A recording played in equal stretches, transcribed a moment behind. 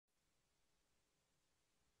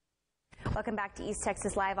Welcome back to East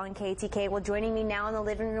Texas Live on KETK. Well, joining me now in the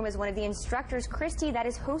living room is one of the instructors, Christie, that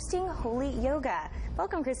is hosting Holy Yoga.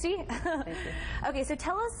 Welcome, Christie. Thank you. Okay, so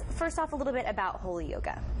tell us first off a little bit about Holy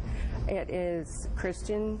Yoga. It is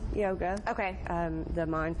Christian yoga. Okay. The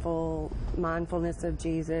mindfulness of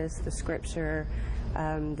Jesus, the scripture,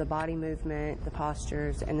 the body movement, the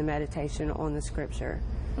postures, and the meditation on the scripture.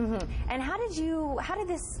 Mm-hmm. And how did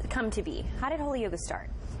this come to be? How did Holy Yoga start?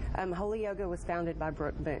 Holy Yoga was founded by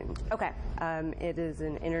Brooke Boone. Okay. It is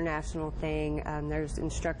an international thing. There's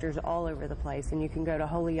instructors all over the place, and you can go to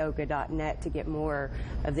holyyoga.net to get more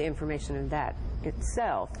of the information of that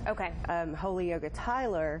itself. Okay. Holy Yoga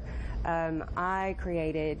Tyler, I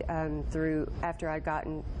created after I'd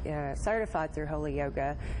gotten certified through Holy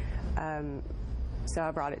Yoga. So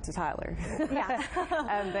I brought it to Tyler. Yeah.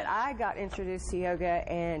 But I got introduced to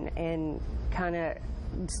yoga and kind of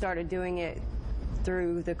started doing it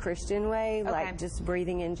through the Christian way, like just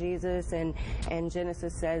breathing in Jesus, and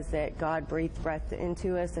Genesis says that God breathed breath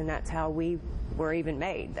into us, and that's how we were even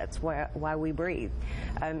made. That's why we breathe,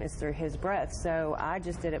 is through His breath. So I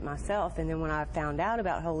just did it myself, and then when I found out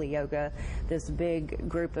about Holy Yoga, this big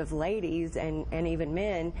group of ladies and even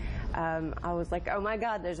men, I was like, oh my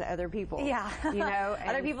God, there's other people. Yeah. You know,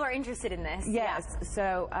 other people are interested in this. Yes. Yeah.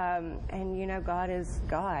 So and you know, God is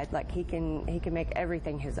God. Like He can make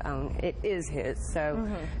everything His own. It is His. So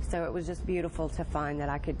so it was just beautiful to find that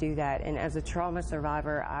I could do that. And as a trauma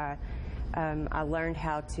survivor, I learned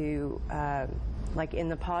how to like in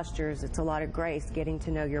the postures, it's a lot of grace, getting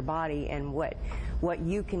to know your body and what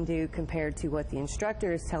you can do compared to what the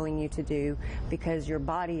instructor is telling you to do, because your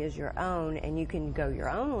body is your own and you can go your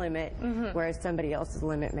own limit, whereas somebody else's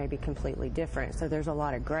limit may be completely different. So there's a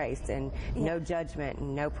lot of grace and no judgment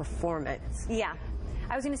and no performance. Yeah.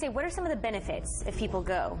 I was going to say, what are some of the benefits if people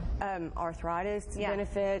go? Arthritis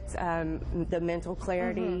benefits, the mental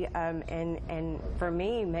clarity, and for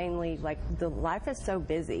me, mainly, like, the life is so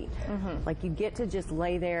busy. Like, you get to just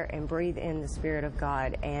lay there and breathe in the Spirit of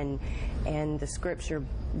God and the scripture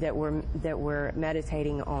that we're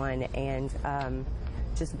meditating on, and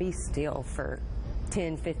just be still for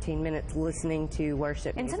 10-15 minutes listening to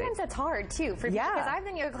worship music. And sometimes that's hard too for people, because I've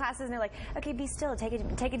been in yoga classes and they're like, okay, be still, take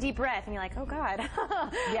a deep breath, and you're like, oh God,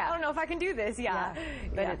 I don't know if I can do this.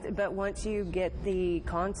 But once you get the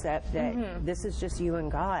concept that this is just you and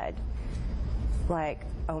God, like,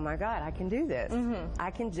 oh my God, I can do this.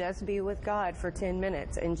 I can just be with God for 10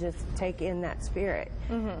 minutes and just take in that Spirit,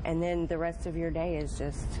 and then the rest of your day is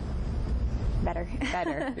just better.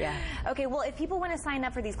 Yeah. Okay, well, if people want to sign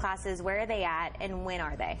up for these classes, where are they at and when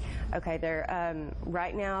are they? Okay, they're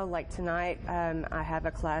right now, like tonight, I have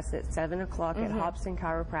a class at 7 o'clock at Hobson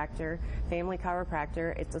Chiropractor, Family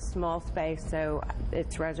Chiropractor. It's a small space, so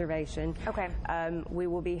it's reservation. Okay. We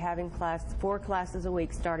will be having 4 classes a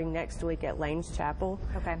week starting next week at Lane's Chapel.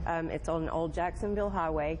 Okay. It's on Old Jacksonville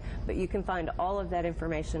Highway, but you can find all of that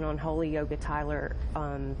information on Holy Yoga Tyler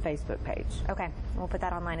Facebook page. Okay, we'll put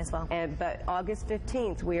that online as well. But August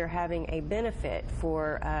 15th, we are having a benefit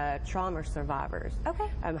for trauma survivors. Okay.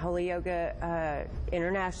 Holy Yoga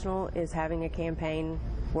International is having a campaign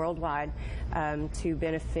worldwide to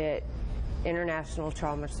benefit international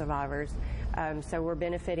trauma survivors. So we're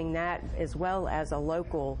benefiting that, as well as a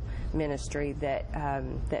local ministry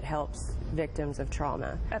that helps victims of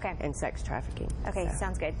trauma and sex trafficking. Okay,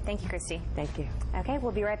 sounds good. Thank you, Christie. Thank you. Okay,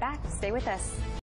 we'll be right back. Stay with us.